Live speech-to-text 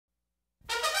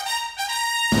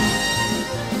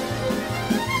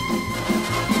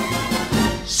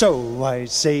So I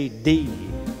say D,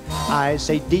 I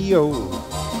say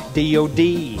D-O,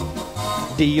 D-O-D,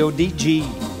 D-O-D-G,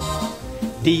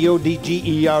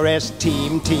 D-O-D-G-E-R-S,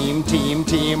 team, team, team,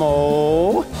 team.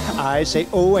 Oh, I say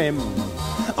O-M,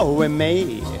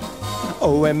 O-M-A,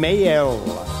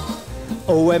 O-M-A-L,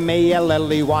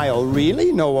 O-M-A-L-L-E-Y. Oh,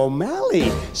 really? No,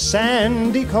 O'Malley.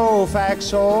 Sandy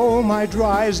Koufax, oh, my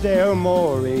Drysdale,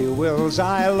 Maury Wills,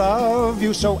 I love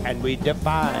you so. And we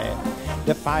defy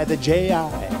the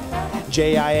J-I,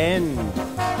 J-I-N,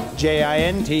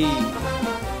 J-I-N-T,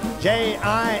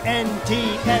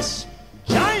 J-I-N-T-S,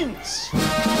 Giants.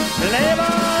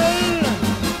 Level!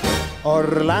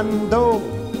 Orlando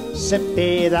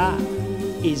Cepeda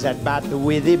is at bat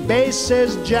with the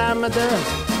bases jammed.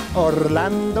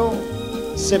 Orlando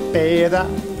Cepeda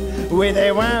with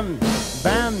a wham,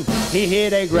 bam. He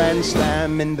hit a grand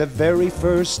slam in the very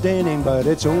first inning, but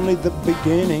it's only the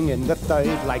beginning. In the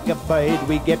third, like a bird,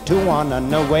 we get 2-1 on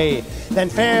the way. Then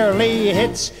Fairley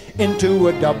hits into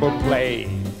a double play.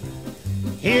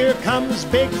 Here comes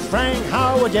Big Frank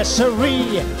Howard, yes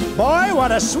siree. Boy,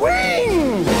 what a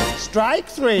swing! Strike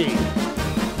 3.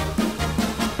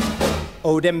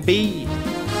 O dem B,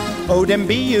 O dem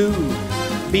B-U,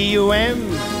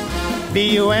 B-U-M,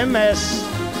 B-U-M-S.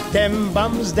 Them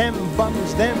bums, them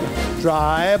bums, them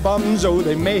dry bums. Oh,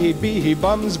 they may be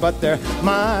bums, but they're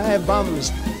my bums.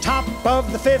 Top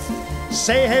of the 5th,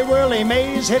 say hey, Willie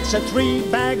Mays hits a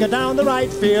 3-bagger down the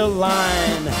right field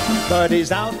line. But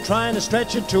he's out trying to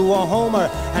stretch it to a homer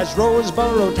as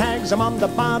Roseboro tags him on the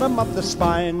bottom of the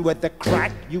spine. With the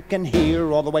crack you can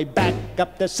hear all the way back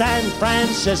up to San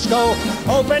Francisco.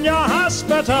 Open your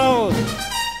hospital!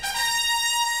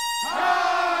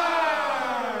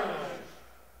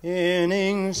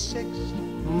 Inning 6,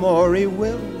 Maury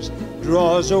Wills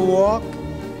draws a walk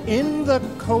in the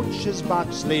coach's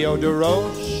box. Leo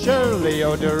DeRocher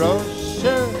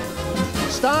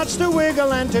starts to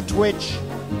wiggle and to twitch.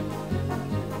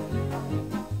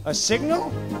 A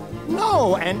signal?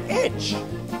 No, an itch.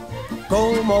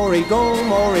 Go, Maury, go,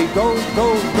 Maury, go,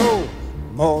 go, go.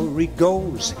 Maury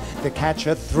goes, the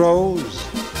catcher throws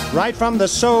right from the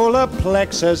solar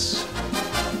plexus.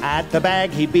 At the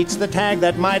bag, he beats the tag,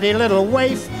 that mighty little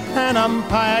waif, and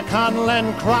umpire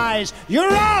Conlon cries,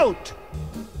 "You're out!"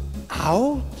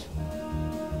 Out?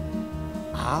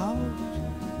 Out?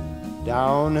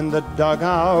 Down in the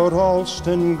dugout,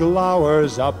 Alston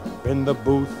glowers. Up in the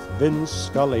booth, Vin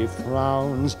Scully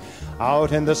frowns.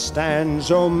 Out in the stands,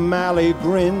 O'Malley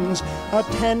grins.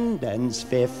 Attendance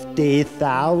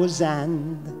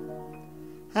 50,000.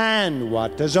 And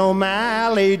what does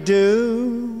O'Malley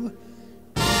do?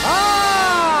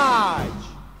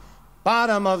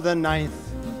 Bottom of the 9th,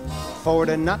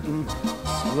 4-0,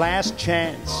 last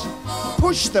chance.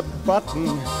 Push the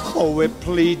button. Oh, we're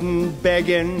pleading,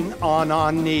 begging on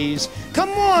our knees.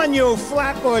 Come on, you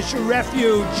Flatbush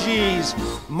refugees.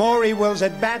 Maury Wills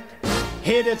at bat,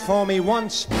 hit it for me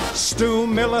once. Stu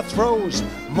Miller throws,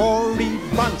 Maury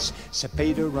bunts.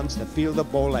 Cepeda runs to field the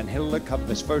ball and Hiller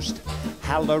covers first.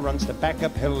 Haller runs to back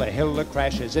up Hiller. Hiller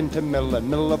crashes into Miller.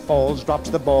 Miller falls, drops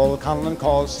the ball. Conlon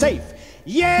calls safe.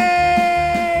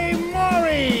 Yay,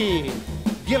 Maury!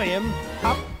 Gilliam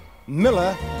up,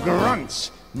 Miller grunts.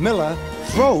 Miller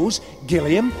throws,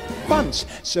 Gilliam bunts.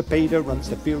 Cepeda runs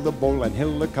to field the ball and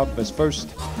Hiller covers first.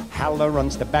 Haller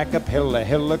runs to back up Hiller.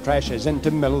 Hiller crashes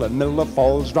into Miller. Miller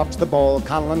falls, drops the ball.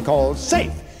 Conlon calls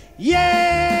safe.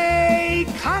 Yay,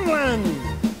 Conlon!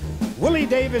 Willie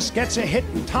Davis gets a hit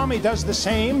and Tommy does the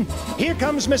same. Here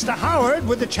comes Mr. Howard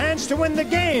with the chance to win the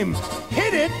game.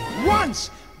 Hit it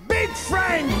once. Big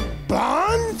Frank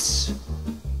bunts.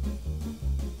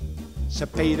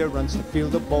 Cepeda runs to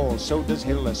field the ball. So does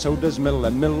Hiller. So does Miller.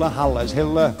 Miller hollers.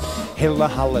 Hiller. Hiller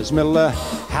hollers. Miller.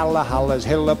 Haller hollers.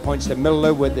 Hiller points to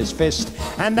Miller with his fist.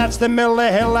 And that's the Miller,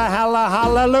 Hiller, Haller,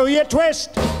 hallelujah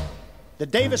twist. The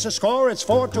Davis score, it's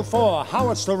 4-4.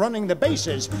 Howard still running the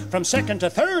bases. From second to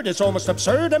third, it's almost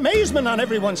absurd. Amazement on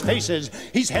everyone's faces.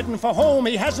 He's heading for home.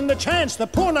 He hasn't a chance. The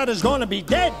poor nut is going to be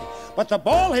dead. But the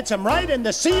ball hits him right in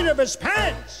the seat of his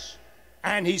pants.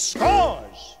 And he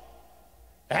scores.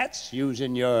 That's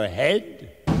using your head.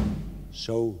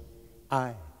 So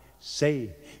I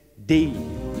say D.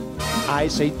 I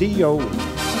say D-O.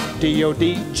 D-O-D-G-E-R-S.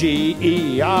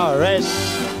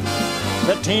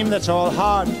 The team that's all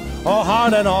heart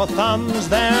and all thumbs.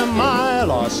 They're my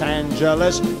Los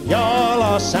Angeles, your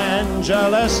Los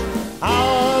Angeles,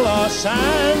 our Los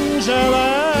Angeles.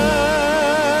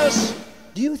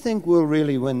 Do you think we'll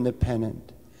really win the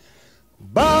pennant?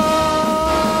 But